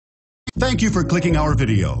Thank you for clicking our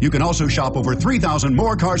video. You can also shop over 3,000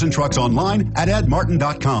 more cars and trucks online at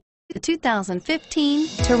edmartin.com. The 2015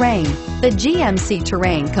 Terrain. The GMC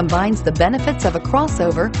Terrain combines the benefits of a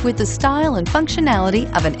crossover with the style and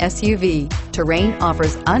functionality of an SUV. Terrain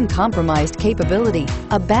offers uncompromised capability,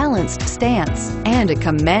 a balanced stance, and a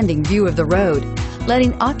commanding view of the road,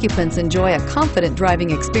 letting occupants enjoy a confident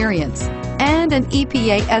driving experience. And an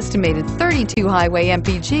EPA estimated 32 highway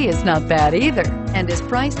MPG is not bad either, and is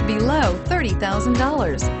priced below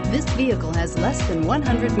 $30,000. This vehicle has less than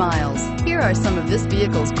 100 miles. Here are some of this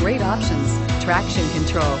vehicle's great options: traction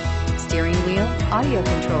control, steering wheel audio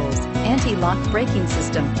controls, anti-lock braking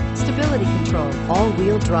system, stability control,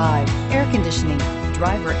 all-wheel drive, air conditioning,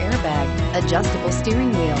 driver airbag, adjustable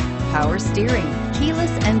steering wheel, power steering,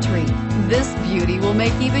 keyless entry. This beauty will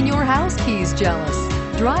make even your house keys jealous.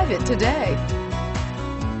 Drive it today.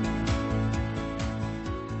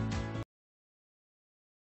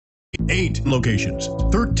 Eight locations,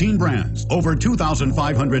 13 brands, over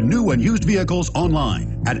 2,500 new and used vehicles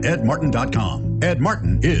online at edmartin.com. Ed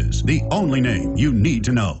Martin is the only name you need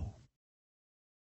to know.